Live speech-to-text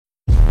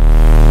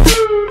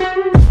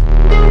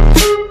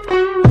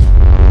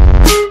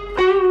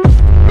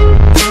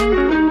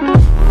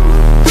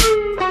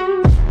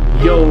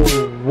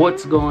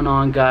going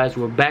on, guys?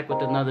 We're back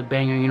with another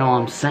banger, you know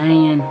what I'm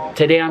saying?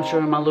 Today I'm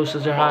showing my little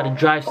sister how to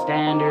drive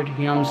standard,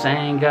 you know what I'm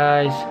saying,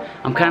 guys?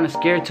 I'm kind of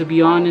scared, to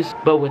be honest,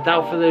 but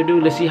without further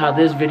ado, let's see how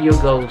this video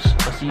goes.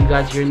 I'll see you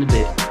guys here in a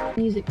bit.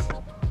 Music.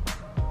 What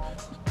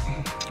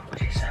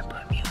is that?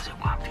 Put music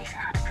while I'm teaching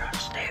how to drive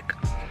stick.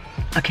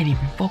 I can't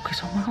even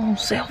focus on my own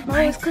self, Bro,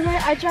 man. it's because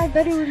I drive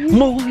better with music.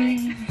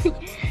 Movie.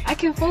 I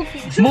can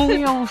focus.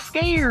 Movie, I'm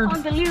scared.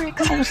 On the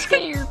lyrics. I'm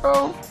scared,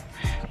 bro.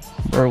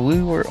 Bro,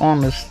 we were on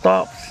the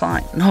stop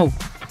sign. No,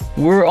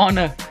 we're on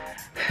a...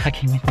 I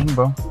can't even think,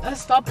 bro. A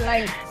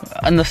stoplight.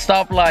 On the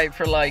stoplight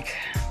for like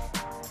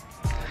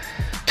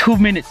 2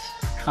 minutes.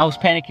 I was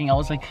panicking. I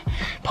was like,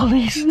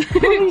 police,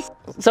 police.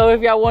 So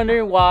if y'all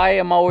wondering why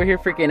I'm over here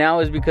freaking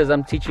out, is because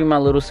I'm teaching my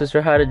little sister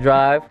how to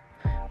drive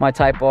my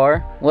Type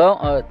R.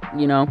 Well,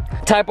 you know,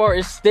 Type R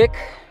is stick.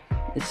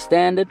 It's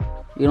standard.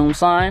 You know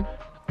what I'm saying?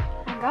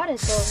 Got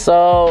it, though.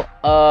 So,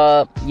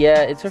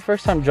 yeah, it's her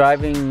first time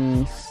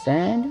driving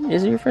standard.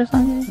 Is it your first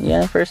time?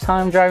 Yeah, first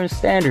time driving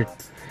standard.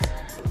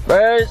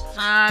 First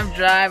time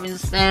driving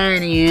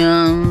standard, you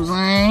know what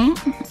I'm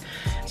saying?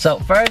 So,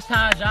 first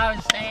time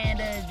driving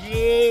standard,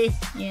 G.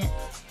 Yeah.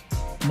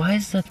 Why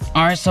is that?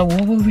 Alright, so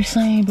what were we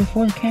saying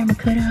before the camera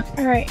cut out?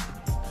 Alright.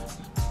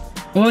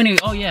 Well, anyway,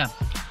 oh yeah.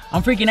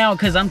 I'm freaking out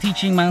because I'm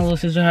teaching my little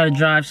sister how to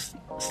drive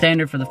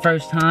standard for the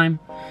first time.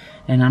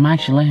 And I'm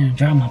actually letting her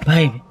drive my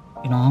baby.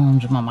 You know, I'm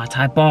just my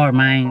Type R,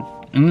 man.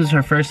 And this is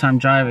her first time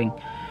driving.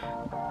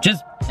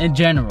 Just in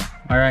general,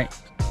 all right?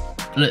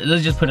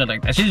 Let's just put it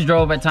like that. She just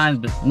drove at times,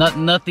 but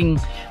nothing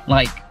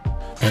like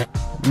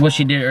what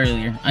she did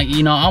earlier.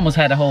 You know, I almost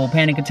had a whole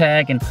panic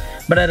attack.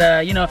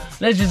 But you know,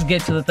 let's just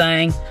get to the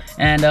thing.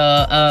 And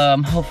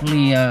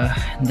hopefully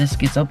this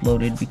gets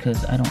uploaded,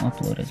 because I don't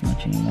upload as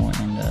much anymore.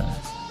 And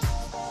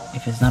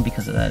if it's not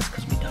because of that, it's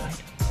because we died.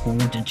 We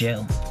went to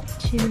jail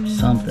or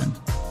something.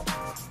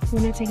 We're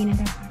not taking it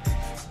back.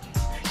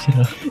 Shut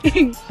up.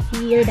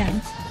 You're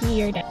done.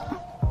 You're done.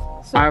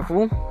 So, Alright,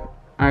 fool.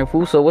 Alright,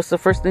 fool. So what's the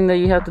first thing that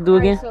you have to do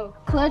again? So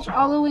clutch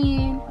all the way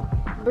in,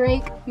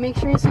 brake, make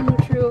sure it's in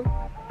neutral,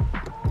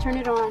 turn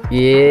it on.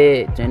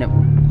 Yeah, turn it.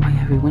 I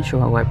have your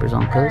windshield wipers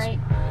on, cuz. Alright.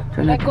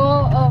 Turn Let it.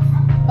 go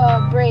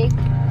of brake.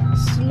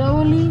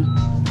 Slowly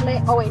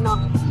oh wait, no.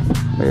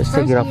 Let's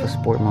take First it off gear. of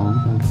sport mode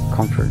and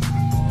comfort.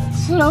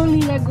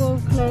 Slowly let go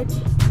of clutch.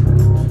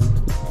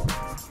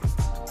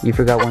 You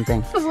forgot one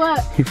thing.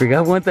 What? You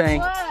forgot one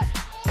thing. What?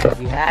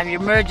 You have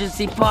your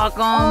emergency park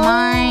on,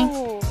 man.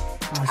 Oh,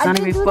 it's I not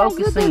didn't even do that. You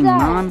did focusing, that.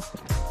 man.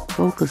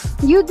 Focus.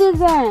 You did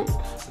that.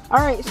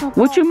 Alright, so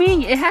What you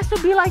mean? It has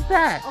to be like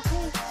that.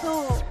 Okay,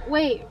 so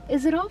wait,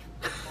 is it off?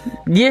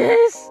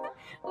 Yes.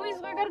 Wait,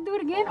 so I gotta do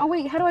it again? Oh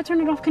wait, how do I turn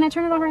it off? Can I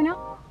turn it off right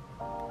now?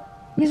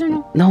 Yes or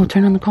no? No,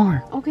 turn on the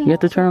car. Okay. You have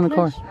to turn on the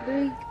car. Clutch,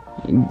 brake,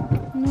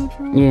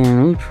 neutral. Yeah,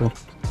 neutral.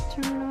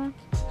 Turn it on.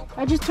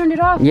 I just turned it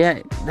off. Yeah,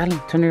 that'll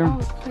turn it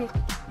on. Oh, okay.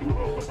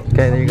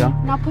 Okay, there you go.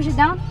 Now push it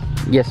down.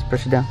 Yes,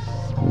 push it down.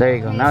 There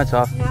you go. Okay. Now it's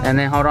off. Now- And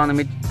then hold on, let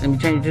me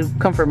change it to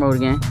comfort mode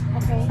again.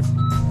 Okay.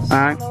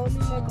 Alright. Slowly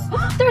let go.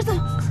 There's the.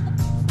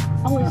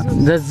 Oh, it's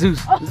Zeus. That's Zeus.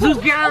 Zeus,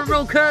 get out of the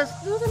road, cuz.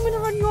 Zeus, I'm gonna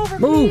run you over.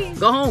 Move. Please.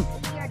 Go home.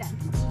 You're done.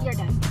 You're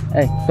done.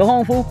 Hey, go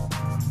home, fool.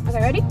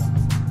 Okay, ready?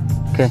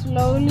 Okay.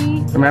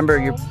 Slowly. Remember,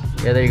 let you're. go.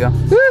 Yeah, there you go.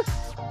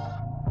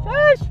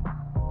 Shush.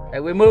 Hey,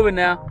 we're moving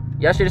now.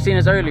 Y'all should have seen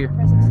us earlier.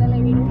 Press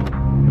accelerator.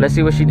 Let's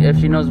see if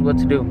she knows what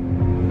to do.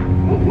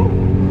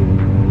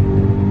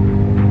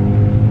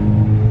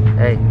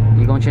 Hey,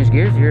 you gonna change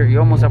gears? You're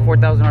almost at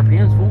 4,000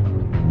 RPMs, fool.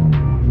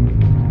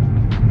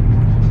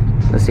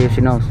 Let's see if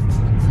she knows.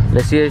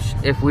 Let's see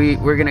if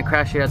we're gonna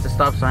crash here at the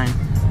stop sign.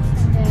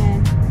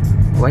 Then.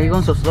 Why are you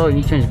going so slow?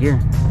 You change gear.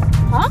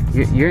 Huh?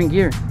 You're in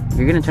gear.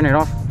 You're gonna turn it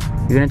off.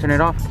 You're gonna turn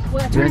it off.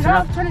 What, You're turn it gonna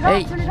off, turn it off,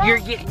 Hey, turn it off.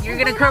 you're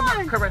gonna curb.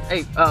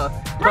 Hey,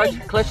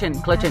 clutch in.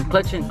 Fasten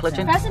passenger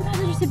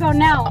seatbelt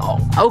now. Oh,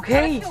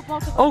 okay.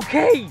 Both of them.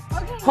 Okay.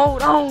 Okay.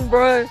 Hold on,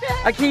 bro.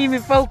 I can't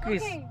even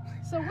focus. Okay.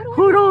 So what do we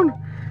Hold on.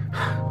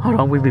 Hold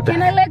on, we'll be back.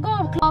 Can I let go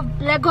of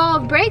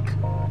brake?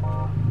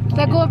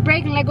 Let go of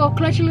brake and let go of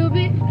clutch a little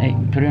bit? Hey,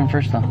 put it on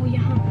first though. Oh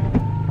yeah.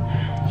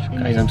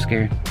 Guys, I'm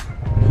scared.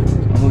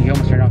 Oh, you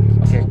almost turned off.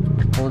 Okay.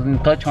 Holding the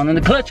clutch, holding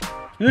the clutch.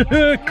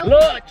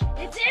 Clutch!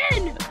 It's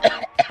in!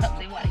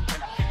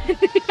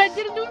 I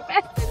didn't do it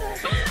fast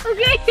enough.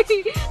 Okay.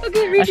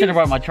 Okay, redo. I should have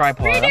brought my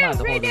tripod. I'm gonna have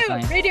to hold this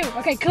thing. Redo.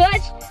 Okay,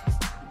 clutch,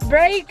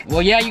 brake,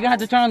 Well, yeah, you're gonna have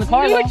to turn on the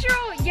car though.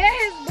 neutral.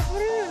 Yes, but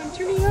hold on, I'm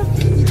turning up.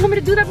 You told me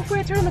to do that before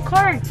I turn on the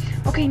car.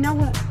 Okay, now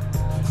what?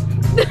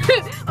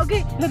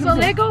 Okay, so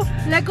let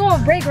go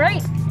of brake,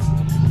 right?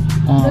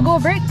 Let go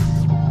of brake.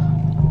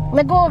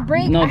 Let go of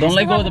brake. No, I don't let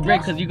still go have of the the brake,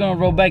 clutch. because you're gonna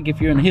roll back if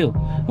you're in the hill,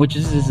 which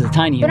is a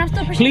tiny hill. But I'm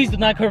still pressing. Please do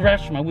not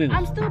crash my wheels.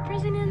 I'm still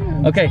pressing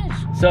in. Okay,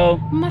 clutch. so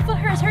My foot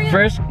hurts. Hurry up.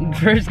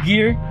 first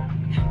gear,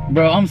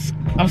 bro. I'm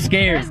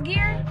scared. First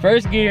gear.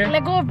 First gear.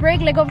 Let go of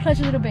brake. Let go of clutch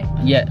a little bit.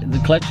 Yeah, the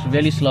clutch is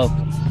really slow,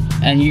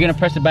 and you're gonna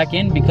press it back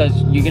in because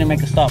you're gonna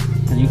make a stop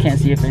because you can't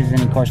see if there's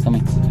any cars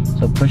coming.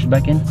 So push it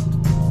back in.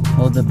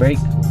 Hold the brake.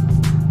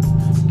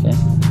 Okay.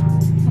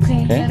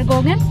 Okay. Okay. Let it go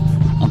again.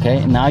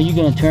 Okay. Now you're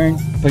gonna turn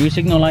Put your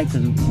signal light,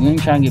 because we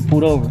ain't trying to get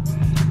pulled over.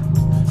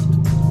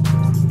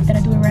 Did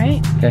I do it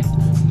right? Okay.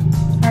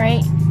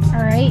 Alright.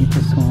 Alright.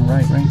 It's going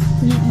right?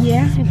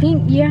 Yeah, I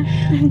think, yeah.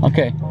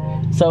 Okay.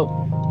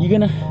 So, you're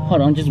gonna...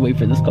 Hold on, just wait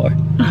for this car.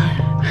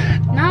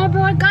 Nah,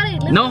 bro, I got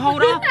it. No,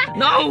 hold on.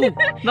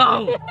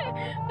 No.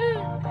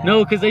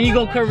 No, because then you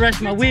gonna caress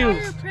my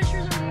wheels.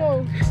 Pressure's on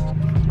wheels.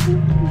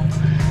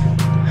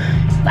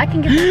 I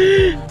can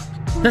get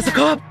That's a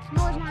cop.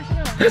 No, it's not. Shut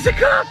up. That's a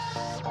cop.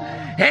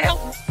 Help.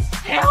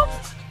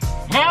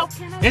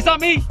 It's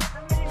not me.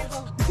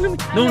 No,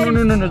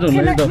 don't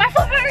let it go. My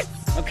foot hurts.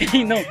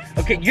 Okay, no.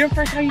 Okay, you're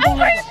first. How you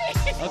going?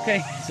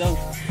 Okay, so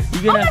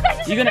you're gonna.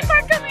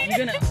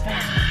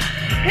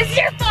 This is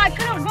your fault. I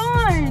could have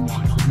gone.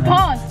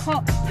 Pause.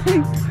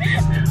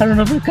 I don't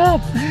know if it's a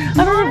cop. I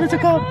don't know if it's a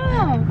cop.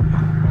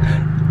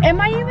 Am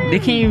I even? They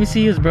can't even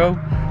see us, bro.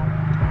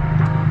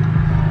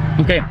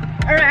 Okay.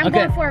 Alright, I'm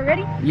going for it.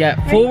 Ready? Yeah,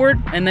 Ready? forward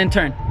and then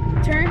turn.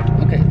 Turn.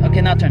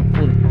 Okay, now turn.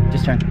 Fully.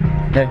 Just turn.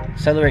 There.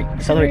 Accelerate.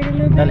 A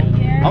little bit, Dale.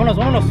 yeah. Vámonos.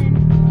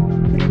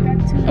 Put it back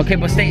to Okay,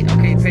 but stay.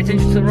 Okay, pay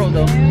attention to the road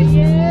though.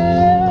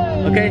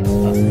 Yeah. Okay.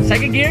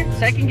 Second gear.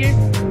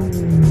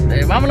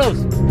 There, vámonos.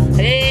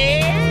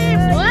 Hey,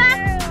 boy.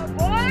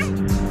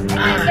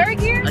 Third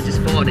gear? I just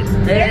fought it.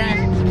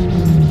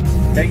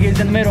 Third gear's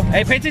in the middle.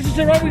 Hey, pay attention to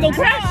the road. We gonna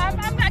crash.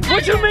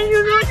 What you mean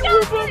you not?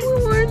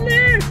 We're in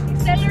there.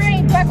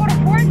 Accelerate. Do I go to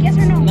fourth? Yes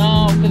or no?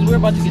 No, because we're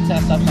about to get to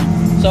that stop sign.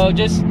 So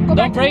just Go back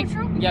don't to brake.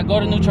 neutral? Yeah, go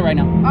to neutral right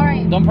now.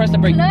 Alright. Don't press the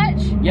brake.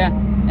 Clutch. Yeah,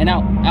 and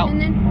out.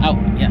 And then? Out.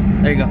 Yeah,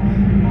 there you go.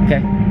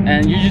 Okay,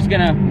 and you're just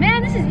gonna.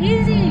 Man, this is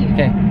easy.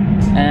 Okay,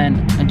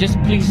 and just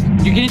please,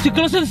 you're getting too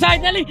close to the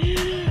side, Nelly.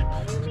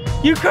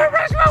 You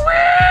crashed my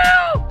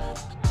wheel.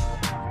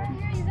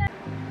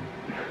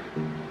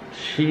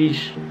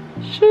 Sheesh.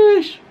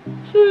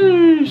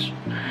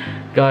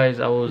 Guys,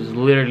 I was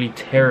literally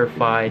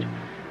terrified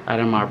out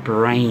of my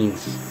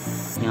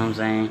brains. You know what I'm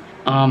saying?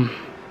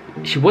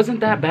 She wasn't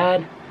that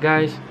bad,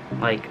 guys.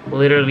 Like,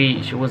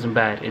 literally, she wasn't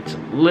bad. It's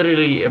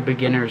literally a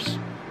beginner's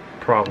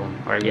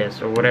problem, or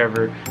yes, or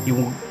whatever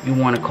you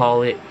want to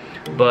call it.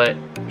 But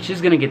she's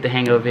gonna get the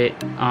hang of it.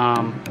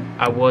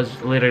 I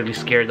was literally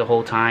scared the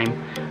whole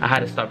time. I had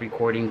to stop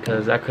recording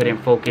because I couldn't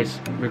focus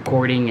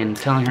recording and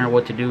telling her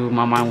what to do.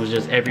 My mind was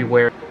just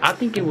everywhere. I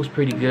think it was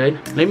pretty good.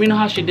 Let me know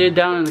how she did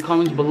down in the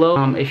comments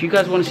below. If you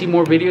guys want to see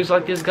more videos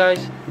like this,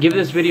 guys, give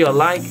this video a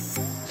like,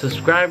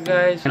 subscribe,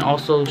 guys, and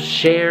also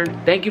share.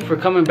 Thank you for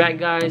coming back,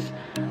 guys.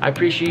 I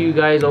appreciate you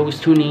guys always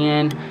tuning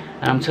in,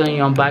 and I'm telling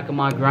you, I'm back on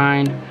my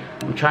grind.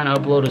 I'm trying to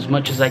upload as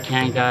much as I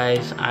can,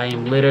 guys. I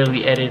am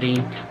literally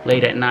editing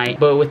late at night.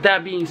 But with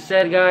that being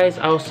said, guys,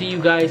 I'll see you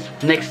guys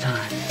next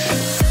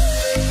time.